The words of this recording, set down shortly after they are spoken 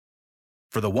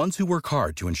For the ones who work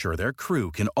hard to ensure their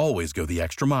crew can always go the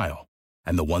extra mile,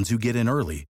 and the ones who get in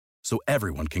early so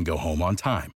everyone can go home on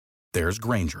time, there's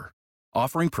Grainger,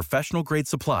 offering professional-grade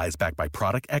supplies backed by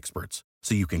product experts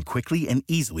so you can quickly and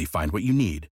easily find what you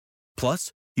need.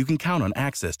 Plus, you can count on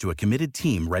access to a committed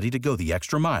team ready to go the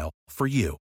extra mile for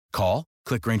you. Call,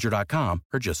 click Grainger.com,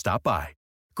 or just stop by.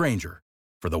 Grainger,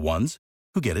 for the ones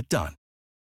who get it done.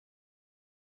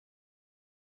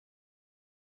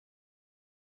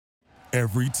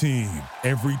 Every team,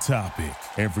 every topic,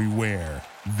 everywhere.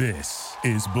 This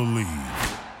is Believe.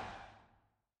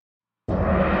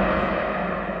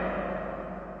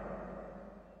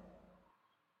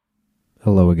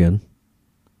 Hello again.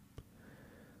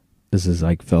 This is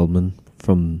Ike Feldman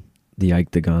from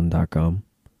theiketagon.com.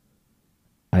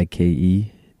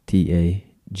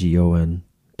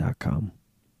 IKETAGON.com.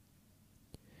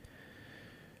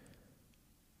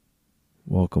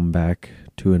 Welcome back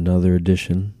to another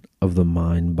edition of the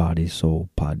Mind, Body,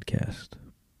 Soul podcast.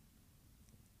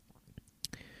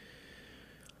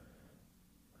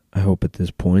 I hope at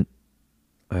this point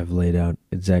I've laid out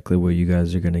exactly what you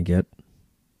guys are going to get.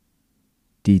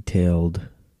 Detailed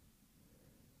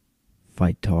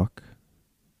fight talk,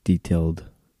 detailed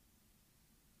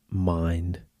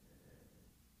mind,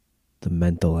 the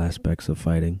mental aspects of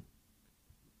fighting,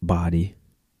 body,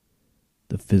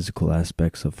 the physical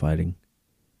aspects of fighting,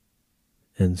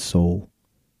 and soul.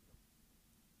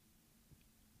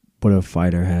 What a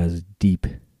fighter has deep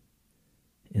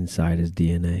inside his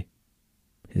DNA,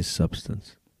 his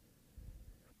substance.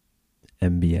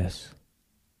 MBS,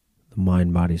 the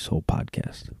Mind, Body, Soul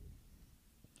podcast.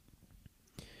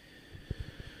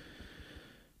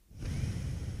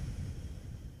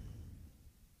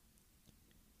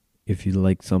 If you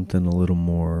like something a little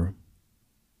more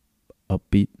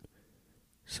upbeat,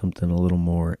 something a little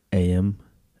more AM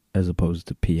as opposed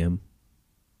to PM,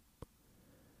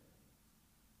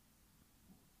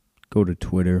 go to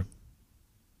Twitter,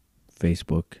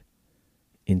 Facebook,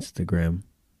 Instagram,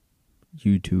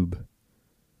 YouTube,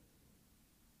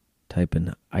 type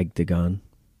in Iketagon.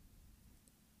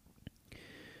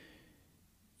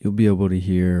 You'll be able to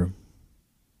hear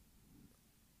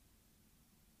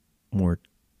more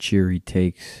cheery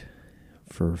takes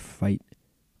for fight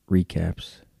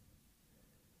recaps,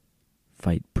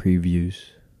 fight previews,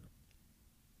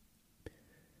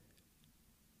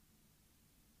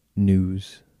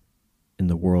 news in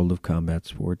the world of combat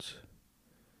sports.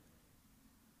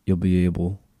 You'll be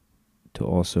able to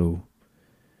also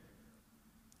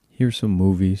hear some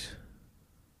movies,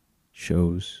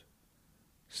 shows,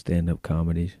 stand-up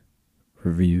comedies,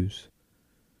 reviews.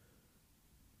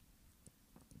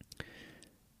 I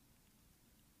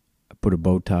put a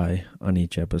bow tie on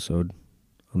each episode,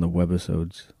 on the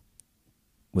webisodes,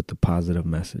 with the positive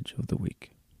message of the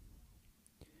week.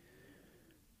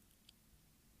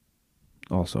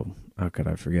 Also, how could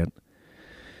I forget?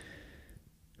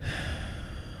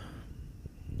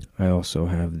 I also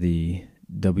have the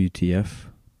WTF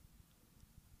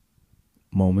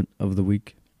moment of the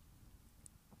week.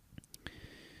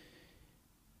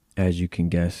 As you can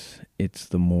guess, it's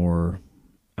the more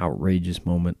outrageous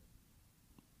moment,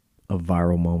 a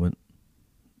viral moment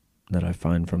that I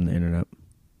find from the internet.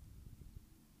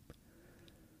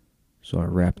 So I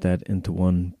wrap that into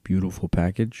one beautiful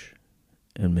package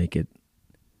and make it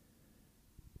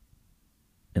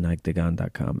an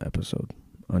Iketagon.com episode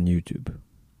on YouTube.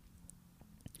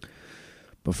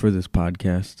 But for this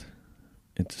podcast,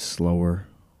 it's slower,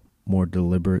 more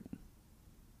deliberate,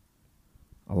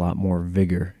 a lot more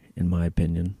vigor, in my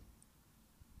opinion.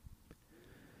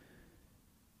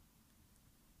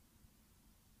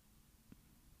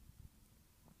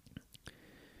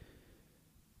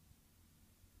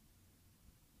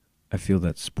 I feel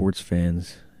that sports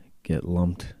fans get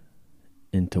lumped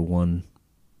into one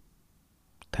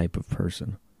type of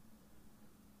person.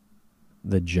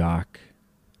 The jock,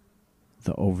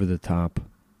 the over-the-top,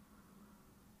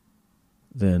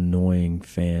 the annoying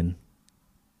fan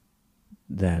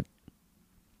that,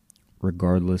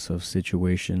 regardless of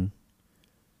situation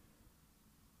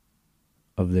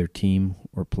of their team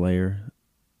or player,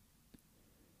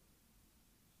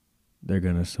 they're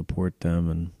going to support them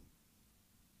and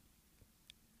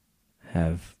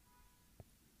have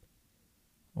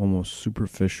almost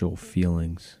superficial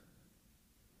feelings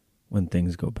when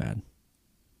things go bad.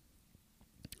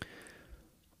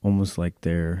 Almost like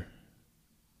they're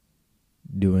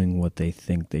doing what they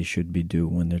think they should be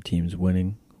doing when their team's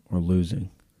winning or losing.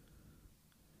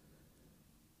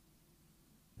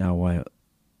 Now, while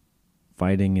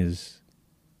fighting is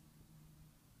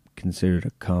considered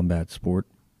a combat sport,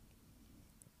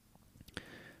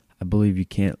 I believe you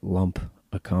can't lump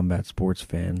a combat sports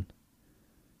fan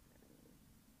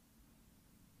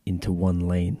into one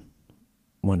lane,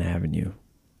 one avenue,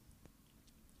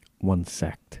 one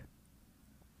sect.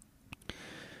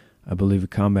 I believe a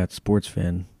combat sports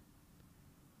fan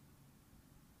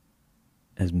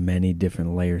has many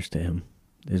different layers to him.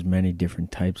 There's many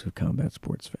different types of combat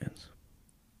sports fans.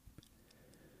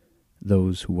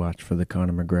 Those who watch for the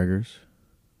Conor McGregors,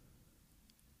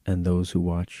 and those who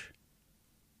watch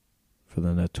for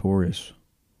the notorious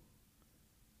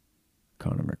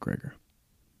Conor McGregor.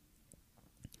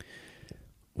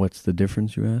 What's the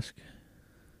difference, you ask?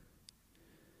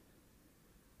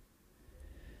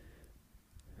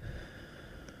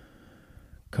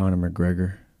 Conor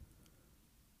McGregor,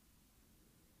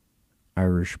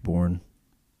 Irish-born,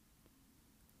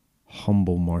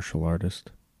 humble martial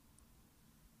artist,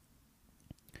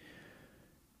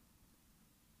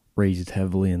 raised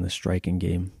heavily in the striking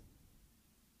game,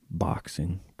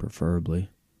 boxing preferably,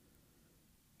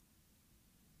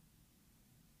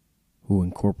 who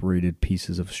incorporated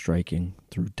pieces of striking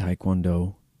through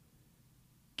taekwondo,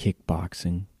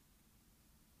 kickboxing,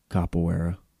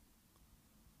 capoeira,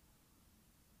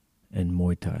 and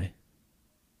Muay Thai.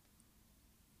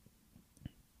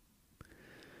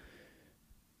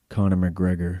 Conor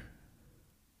McGregor,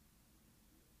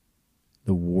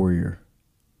 the warrior,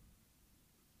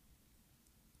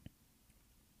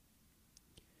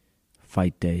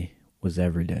 fight day was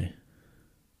every day.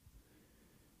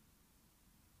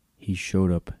 He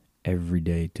showed up every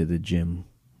day to the gym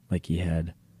like he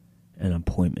had an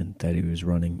appointment that he was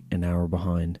running an hour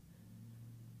behind,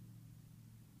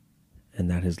 and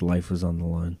that his life was on the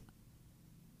line.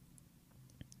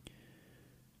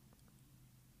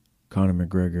 Conor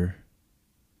McGregor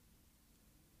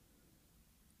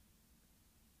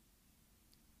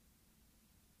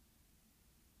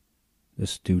the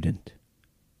student,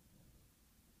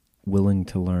 willing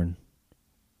to learn,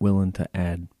 willing to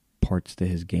add parts to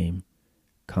his game,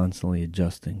 constantly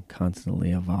adjusting,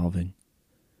 constantly evolving,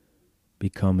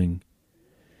 becoming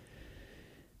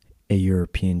a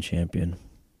European champion,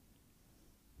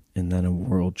 and then a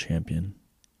world champion,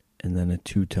 and then a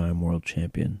 2-time world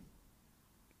champion.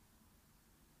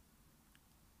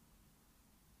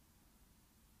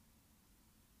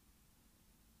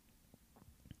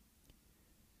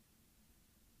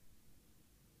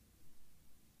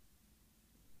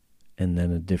 And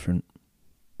then a different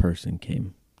person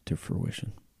came to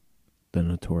fruition, the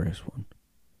notorious one.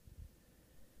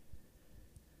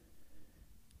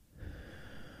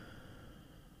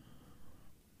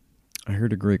 I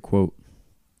heard a great quote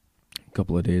a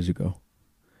couple of days ago.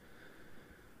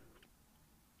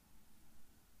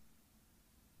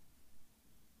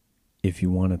 If you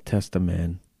want to test a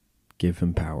man, give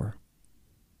him power.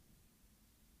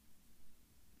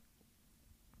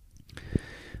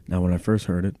 Now, when I first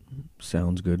heard it,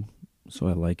 sounds good, so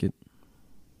I like it.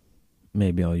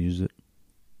 Maybe I'll use it.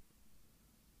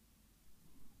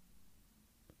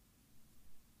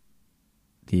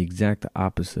 The exact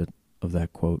opposite of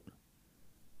that quote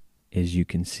is you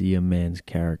can see a man's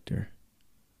character,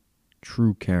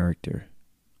 true character,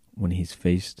 when he's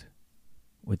faced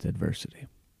with adversity.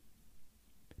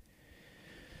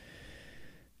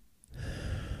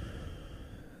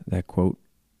 That quote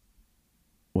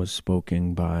was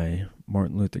spoken by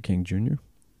Martin Luther King Jr.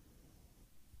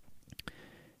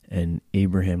 and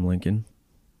Abraham Lincoln.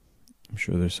 I'm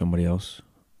sure there's somebody else,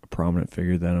 a prominent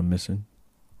figure that I'm missing.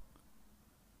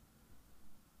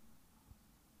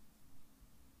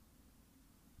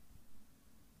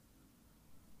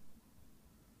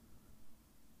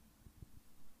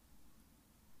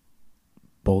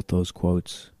 Both those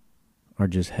quotes are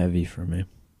just heavy for me.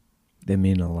 They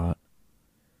mean a lot.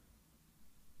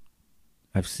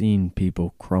 I've seen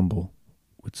people crumble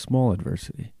with small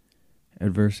adversity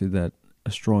that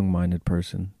a strong-minded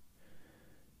person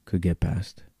could get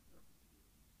past.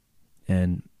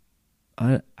 And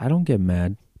I don't get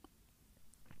mad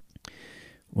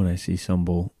when I see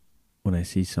somebody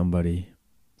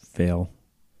fail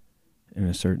in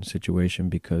a certain situation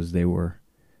because they were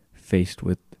faced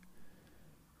with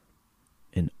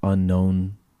an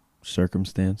unknown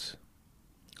circumstance.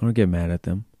 I don't get mad at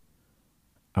them.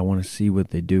 I want to see what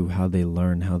they do, how they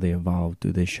learn, how they evolve.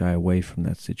 Do they shy away from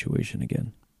that situation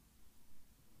again?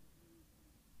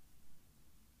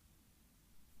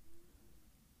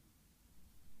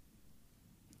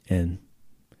 And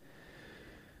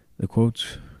the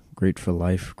quotes, great for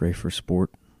life, great for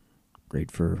sport, great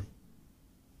for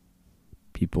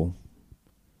people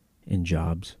in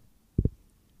jobs.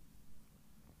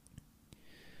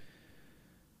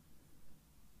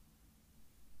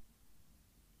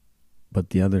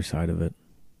 But the other side of it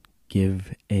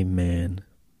Give a man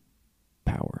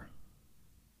power,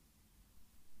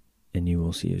 and you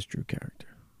will see his true character.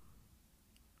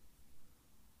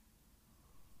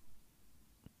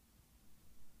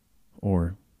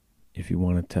 Or, if you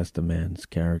want to test a man's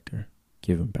character,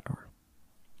 give him power.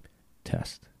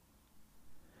 Test.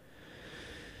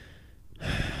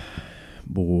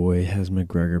 Boy, has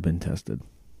McGregor been tested.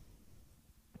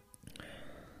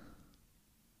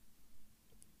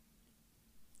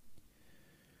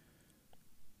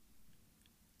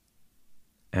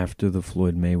 After the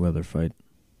Floyd Mayweather fight,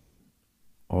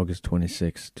 August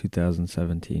 26,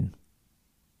 2017,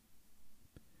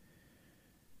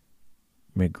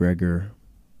 McGregor,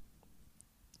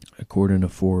 according to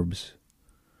Forbes,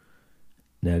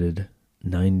 netted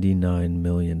 $99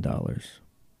 million.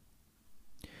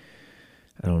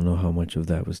 I don't know how much of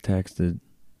that was taxed,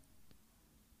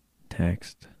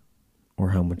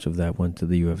 or how much of that went to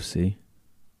the UFC.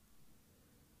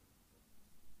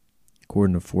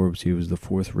 According to Forbes, he was the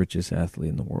fourth richest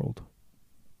athlete in the world,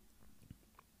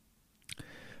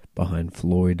 behind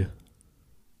Floyd,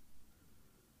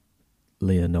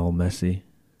 Lionel Messi,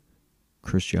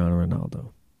 Cristiano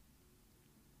Ronaldo,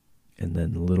 and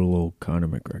then little old Conor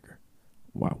McGregor.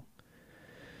 Wow.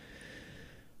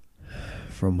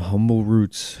 From humble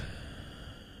roots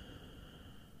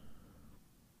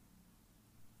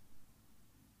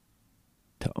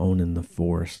to owning the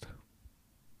forest.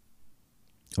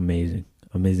 Amazing.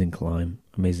 Amazing climb.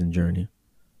 Amazing journey.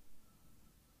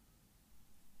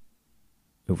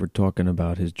 If we're talking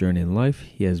about his journey in life,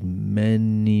 he has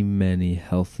many, many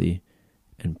healthy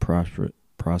and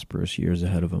prosperous years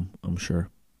ahead of him, I'm sure.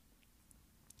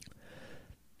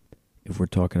 If we're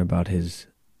talking about his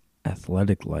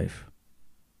athletic life,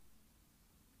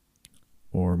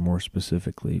 or more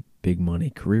specifically, big money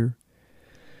career,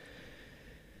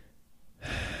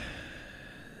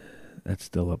 that's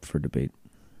still up for debate.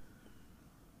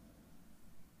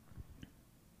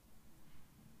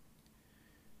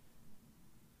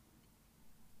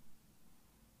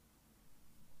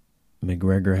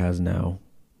 McGregor has now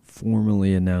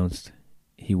formally announced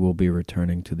he will be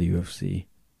returning to the UFC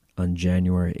on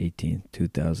January 18th,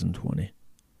 2020,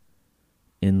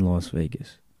 in Las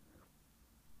Vegas.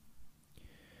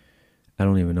 I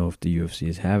don't even know if the UFC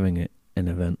is having an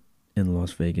event in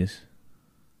Las Vegas,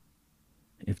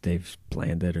 if they've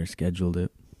planned it or scheduled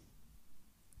it.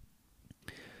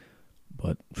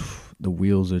 But the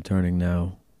wheels are turning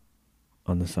now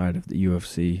on the side of the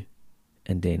UFC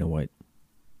and Dana White.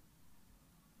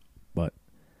 But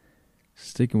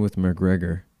sticking with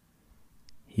McGregor,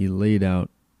 he laid out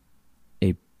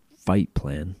a fight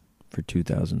plan for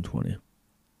 2020.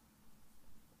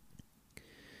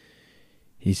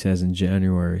 He says in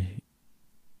January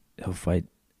he'll fight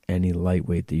any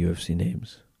lightweight the UFC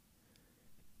names.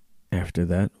 After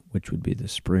that, which would be the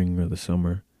spring or the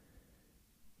summer,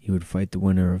 he would fight the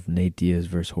winner of Nate Diaz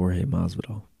versus Jorge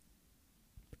Masvidal.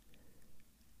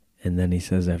 And then he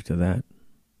says after that,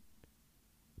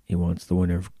 he wants the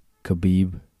winner of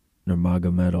Khabib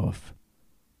Nurmagomedov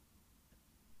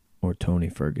or Tony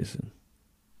Ferguson.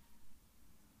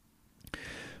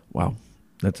 Wow,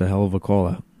 that's a hell of a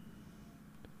call-out.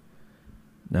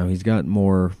 Now, he's got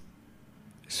more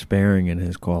sparing in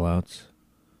his call-outs.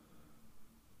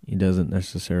 He doesn't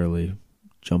necessarily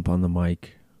jump on the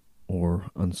mic or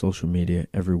on social media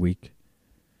every week.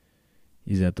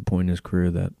 He's at the point in his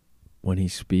career that when he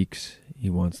speaks, he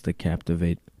wants to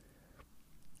captivate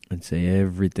and say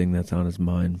everything that's on his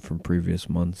mind from previous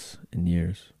months and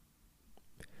years.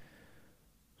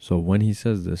 So when he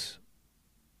says this,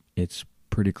 it's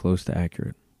pretty close to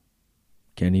accurate.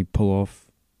 Can he pull off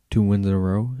 2 wins in a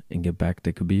row and get back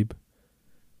to Khabib?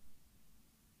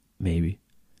 Maybe.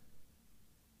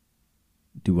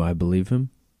 Do I believe him?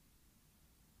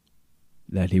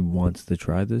 That he wants to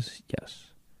try this? Yes.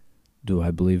 Do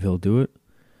I believe he'll do it?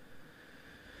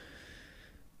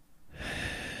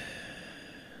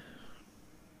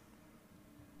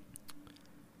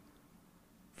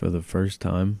 For the first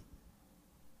time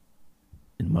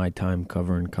in my time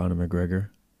covering Conor McGregor,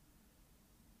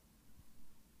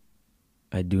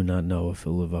 I do not know if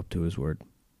he'll live up to his word.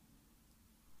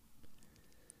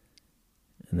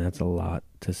 And that's a lot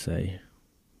to say,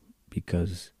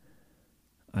 because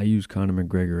I use Conor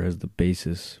McGregor as the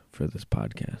basis for this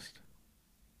podcast.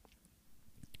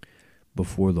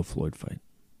 Before the Floyd fight,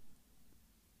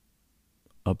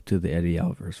 up to the Eddie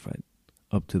Alvarez fight,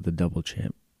 up to the double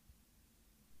champ.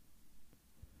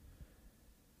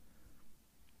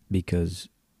 Because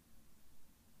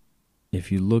if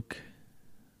you look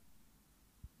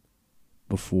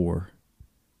before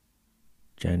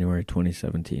January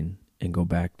 2017 and go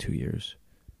back 2 years,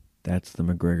 That's the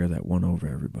McGregor that won over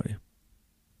everybody.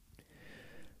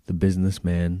 The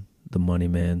businessman, the money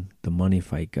man, the money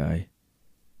fight guy,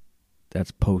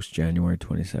 that's post-January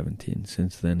 2017.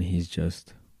 Since then, he's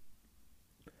just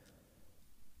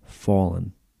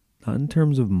fallen. Not in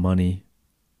terms of money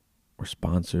or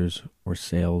sponsors or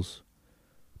sales,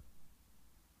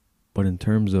 but in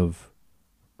terms of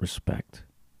respect.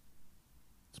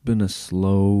 It's been a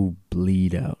slow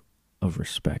bleed out of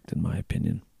respect, in my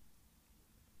opinion.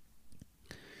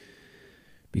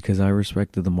 Because I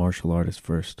respected the martial artist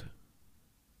first.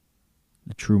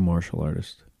 The true martial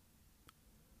artist.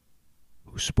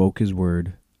 Who spoke his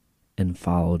word and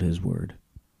followed his word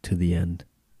to the end.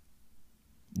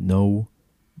 No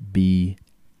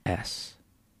BS.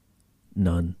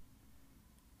 None.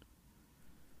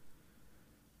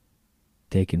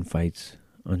 Taking fights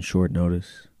on short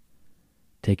notice.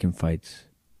 Taking fights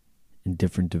in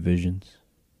different divisions.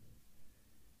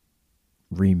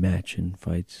 Rematching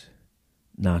fights.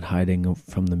 Not hiding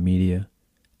from the media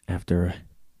after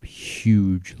a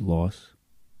huge loss.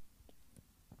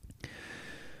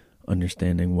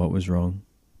 Understanding what was wrong.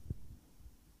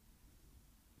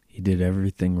 He did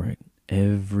everything right.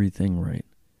 Everything right.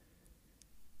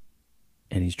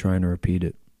 And he's trying to repeat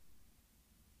it.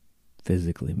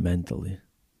 Physically, mentally,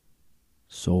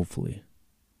 soulfully.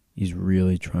 He's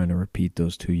really trying to repeat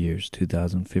those 2 years,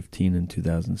 2015 and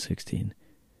 2016.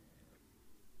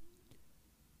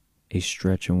 A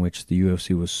stretch in which the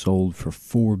UFC was sold for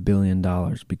 $4 billion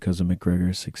because of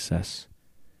McGregor's success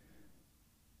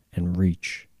and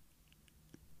reach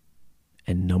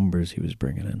and numbers he was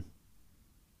bringing in.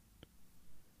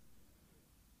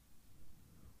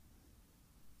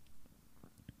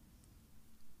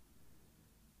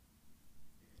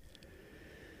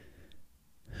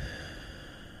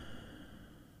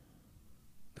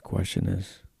 The question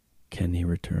is, can he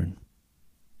return?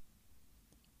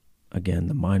 Again,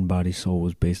 the mind, body, soul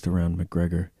was based around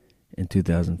McGregor in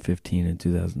 2015 and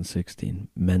 2016,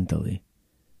 mentally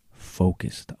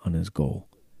focused on his goal.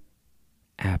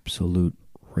 Absolute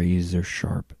razor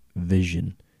sharp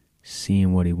vision,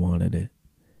 seeing what he wanted it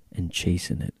and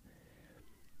chasing it.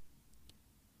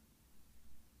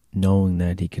 Knowing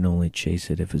that he can only chase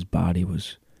it if his body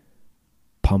was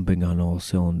pumping on all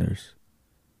cylinders.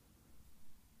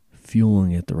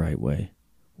 Fueling it the right way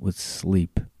with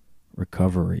sleep,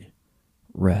 recovery,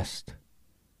 rest,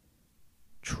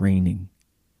 training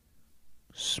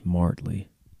smartly,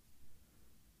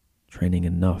 training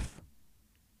enough,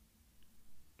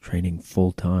 training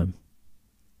full time,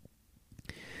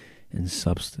 and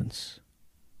substance.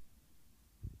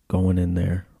 Going in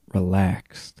there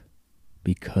relaxed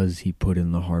because he put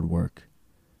in the hard work.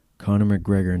 Conor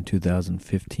McGregor in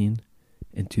 2015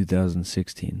 and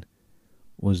 2016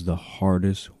 was the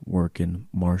hardest working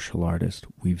martial artist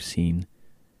we've seen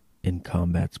in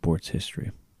combat sports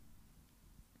history.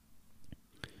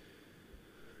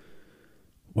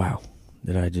 Wow,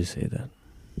 did I just say that?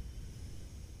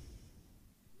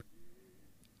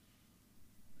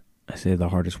 I say the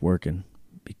hardest working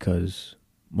because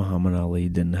Muhammad Ali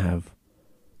didn't have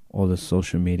all the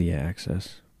social media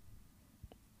access.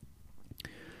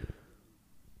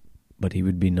 But he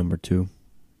would be number 2.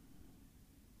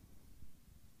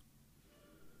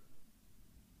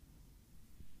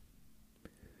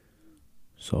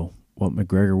 So, what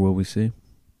McGregor will we see?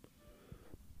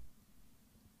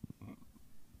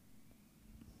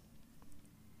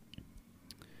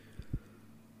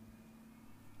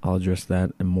 I'll address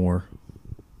that and more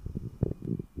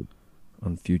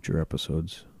on future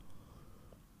episodes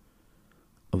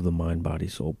of the Mind, Body,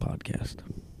 Soul podcast.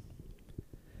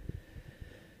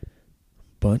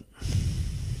 But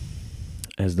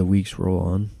as the weeks roll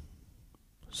on,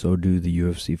 so do the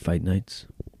UFC fight nights.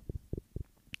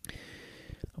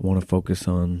 I want to focus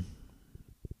on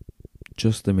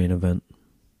just the main event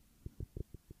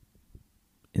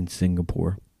in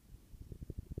Singapore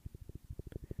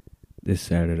this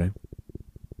Saturday,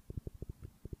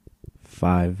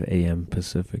 5 a.m.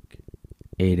 Pacific,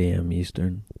 8 a.m.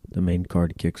 Eastern. The main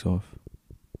card kicks off.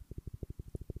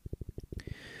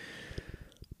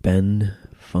 Ben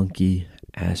Funky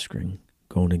Askren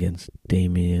going against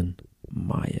Damian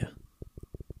Maia.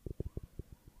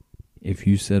 If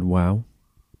you said wow,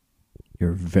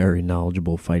 you're a very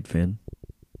knowledgeable fight fan,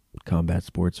 combat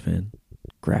sports fan,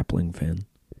 grappling fan.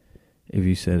 If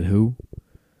you said who,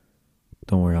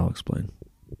 don't worry, I'll explain.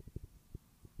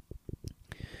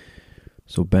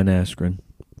 So Ben Askren,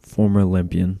 former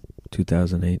Olympian,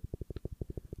 2008,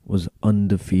 was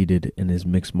undefeated in his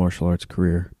mixed martial arts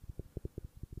career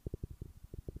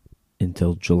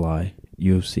until July,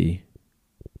 UFC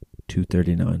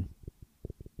 239,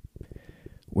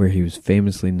 where he was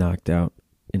famously knocked out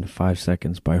in 5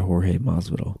 seconds by Jorge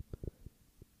Masvidal.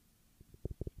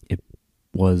 It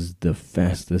was the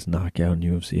fastest knockout in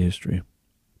UFC history.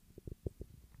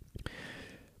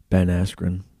 Ben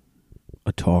Askren,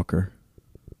 a talker,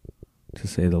 to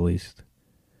say the least,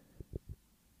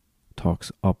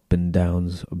 talks up and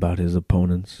downs about his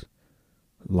opponents,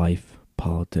 life,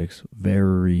 politics.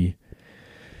 Very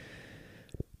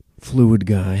fluid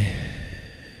guy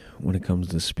when it comes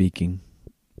to speaking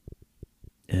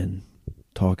and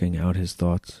talking out his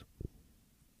thoughts.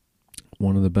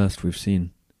 One of the best we've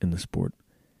seen in the sport,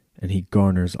 and he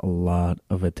garners a lot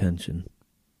of attention.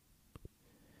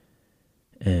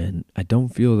 And I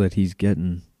don't feel that he's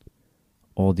getting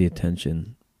all the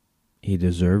attention he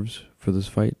deserves for this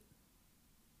fight.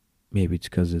 Maybe it's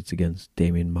because it's against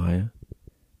Demian Maia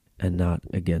and not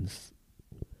against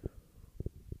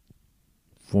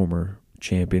former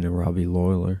champion Robbie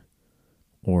Lawler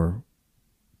or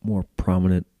more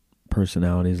prominent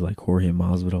personalities like Jorge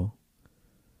Masvidal.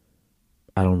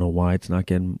 I don't know why it's not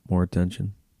getting more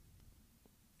attention.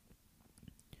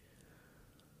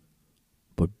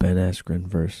 But Ben Askren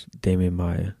versus Demian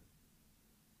Maia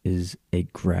is a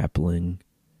grappling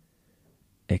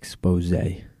expose.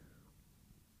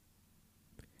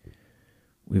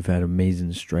 We've had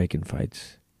amazing striking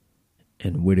fights.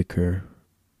 And Whitaker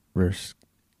versus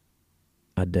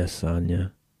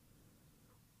Adesanya,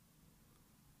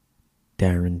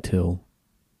 Darren Till,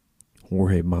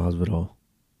 Jorge Masvidal,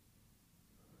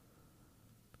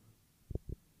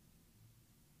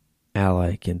 Al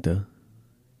Iaquinta,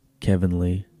 Kevin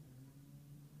Lee,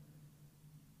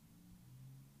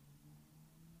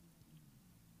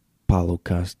 Paulo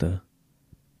Costa,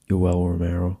 Yoel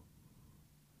Romero.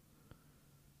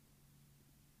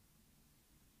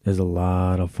 There's a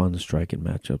lot of fun striking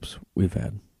matchups we've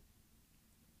had.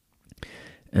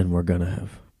 And we're going to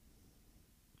have.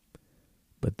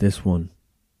 But this one's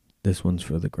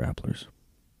for the grapplers.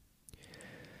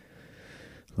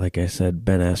 Like I said,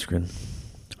 Ben Askren,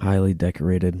 highly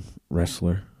decorated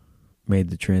wrestler, made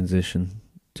the transition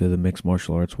to the mixed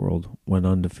martial arts world, went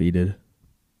undefeated,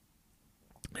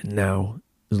 and now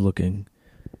is looking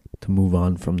to move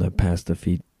on from that past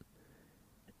defeat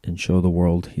and show the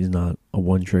world he's not a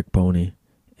one-trick pony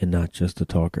and not just a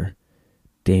talker.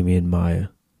 Demian Maia,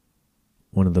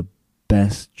 one of the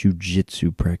best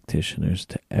jiu-jitsu practitioners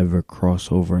to ever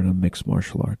cross over into mixed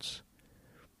martial arts.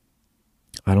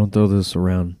 I don't throw this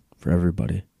around for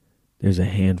everybody. There's a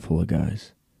handful of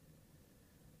guys.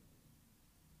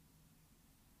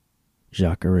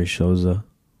 Jacare Souza,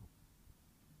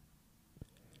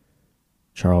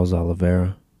 Charles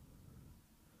Oliveira,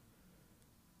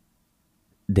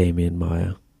 Demian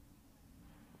Maia.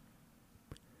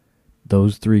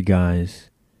 Those three guys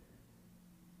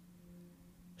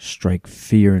strike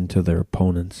fear into their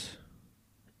opponents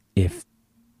if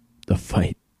the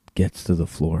fight gets to the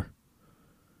floor.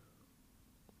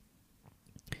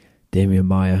 Demian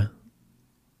Maia,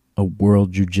 a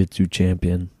world jiu-jitsu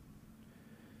champion,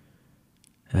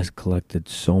 has collected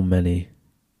so many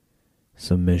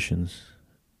submissions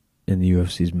in the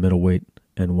UFC's middleweight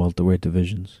and welterweight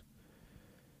divisions.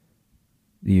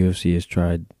 The UFC has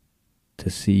tried to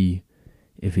see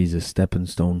if he's a stepping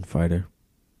stone fighter,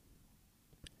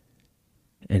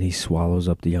 and he swallows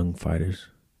up the young fighters,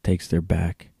 takes their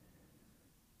back,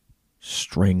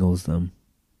 strangles them.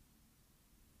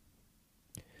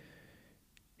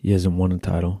 He hasn't won a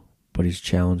title, but he's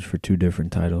challenged for 2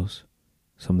 different titles.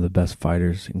 Some of the best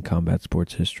fighters in combat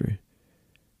sports history.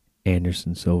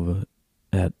 Anderson Silva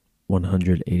at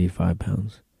 185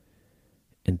 pounds.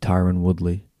 And Tyron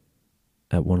Woodley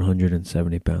at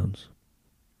 170 pounds.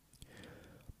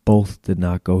 Both did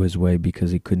not go his way because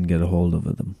he couldn't get a hold of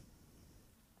them.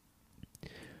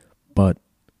 But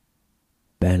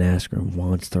Ben Askren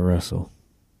wants to wrestle.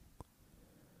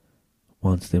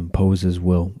 Wants to impose his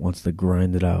will. Wants to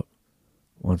grind it out.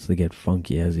 Wants to get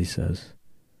funky, as he says.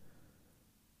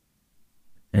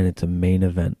 And it's a main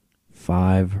event.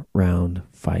 5-round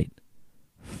fight.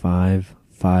 5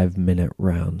 5-minute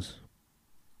rounds.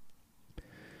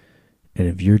 And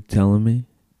if you're telling me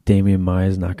Demian Maia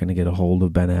is not going to get a hold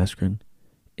of Ben Askren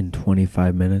in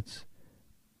 25 minutes,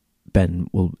 Ben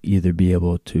will either be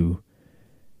able to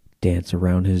dance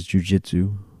around his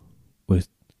jiu-jitsu with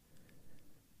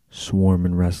swarm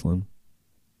and wrestling,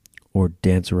 or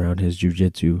dance around his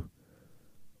jiu-jitsu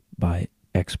by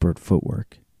expert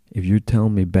footwork. If you're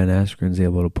telling me Ben Askren's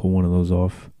able to pull one of those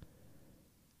off,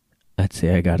 I'd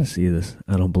say I gotta see this.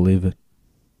 I don't believe it.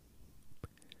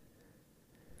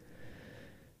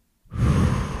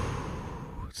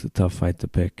 It's a tough fight to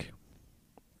pick.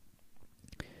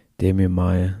 Demian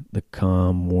Maia, the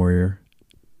calm warrior,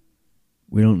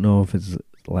 We don't know if it's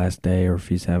the last day or if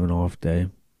he's having an off day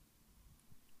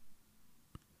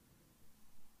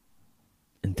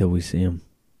until we see him.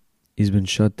 He's been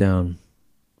shut down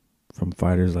from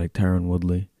fighters like Tyron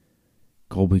Woodley,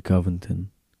 Colby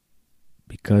Covington,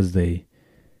 because they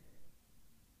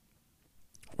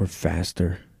were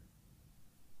faster,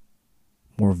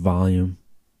 more volume,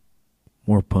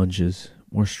 more punches,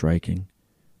 more striking,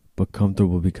 but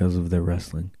comfortable because of their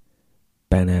wrestling.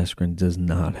 Ben Askren does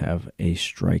not have a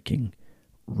striking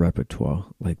repertoire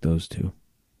like those two.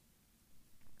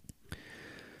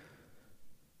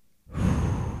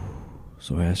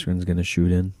 So Askren's going to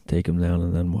shoot in, take him down,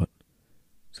 and then what?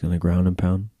 He's going to ground and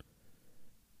pound.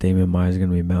 Damian Maia's going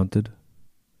to be mounted.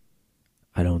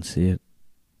 I don't see it.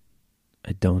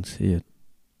 I don't see it.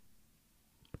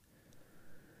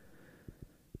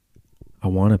 I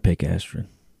want to pick Askren.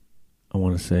 I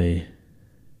want to say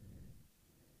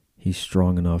he's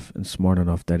strong enough and smart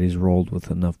enough that he's rolled with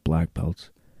enough black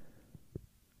belts.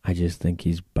 I just think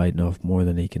he's biting off more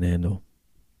than he can handle.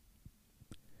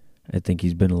 I think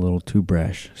he's been a little too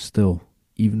brash. Still,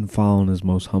 even following his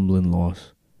most humbling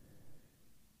loss,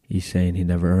 he's saying he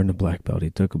never earned a black belt. He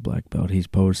took a black belt. He's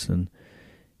posting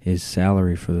his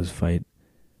salary for this fight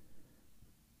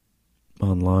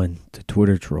online to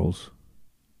Twitter trolls.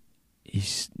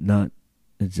 He's not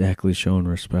exactly showing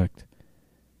respect.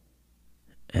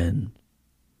 And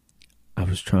I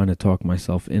was trying to talk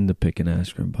myself into picking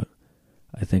Askren, but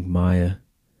I think Maia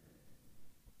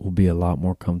will be a lot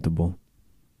more comfortable.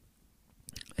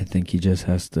 I think he just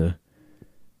has to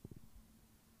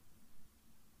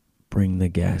bring the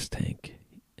gas tank.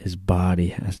 His body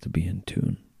has to be in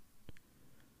tune.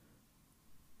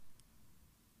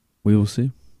 We will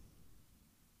see.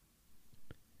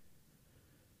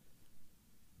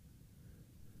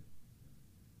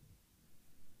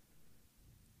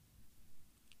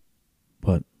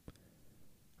 But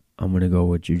I'm going to go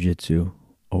with jiu-jitsu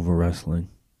over wrestling.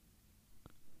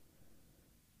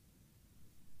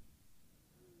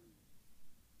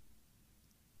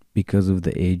 Because of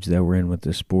the age that we're in with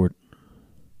this sport.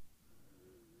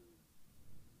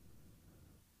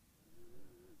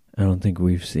 I don't think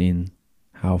we've seen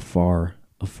how far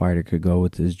a fighter could go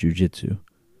with his jiu-jitsu.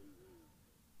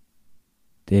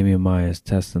 Damian Maia is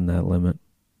testing that limit.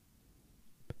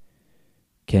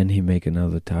 Can he make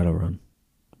another title run?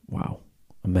 Wow.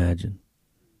 Imagine.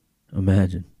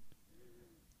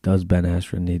 Does Ben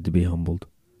Askren need to be humbled?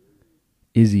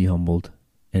 Is he humbled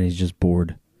and he's just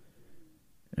bored?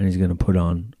 And he's going to put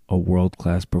on a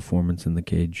world-class performance in the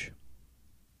cage.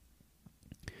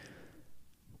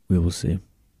 We will see.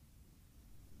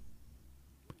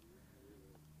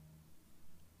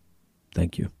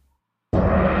 Thank you.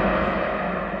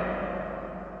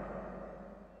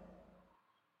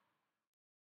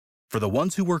 For the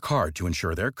ones who work hard to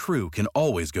ensure their crew can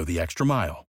always go the extra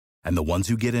mile, and the ones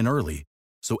who get in early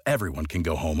so everyone can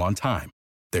go home on time,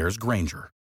 there's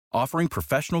Grainger, offering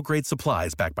professional-grade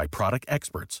supplies backed by product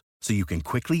experts so you can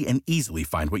quickly and easily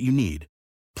find what you need.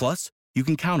 Plus, you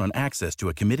can count on access to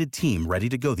a committed team ready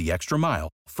to go the extra mile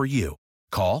for you.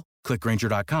 Call, click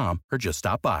Grainger.com, or just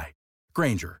stop by.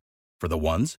 Grainger, for the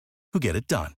ones who get it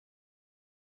done.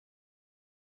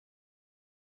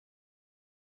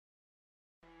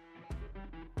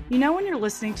 You know when you're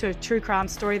listening to a true crime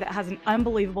story that has an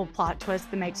unbelievable plot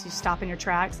twist that makes you stop in your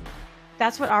tracks?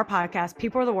 That's what our podcast,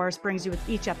 People Are the Worst, brings you with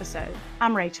each episode.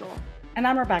 I'm Rachel. And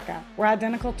I'm Rebecca. We're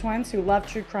identical twins who love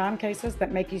true crime cases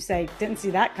that make you say, didn't see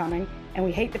that coming, and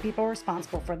we hate the people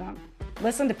responsible for them.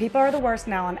 Listen to People Are the Worst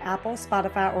now on Apple,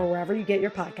 Spotify, or wherever you get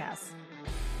your podcasts.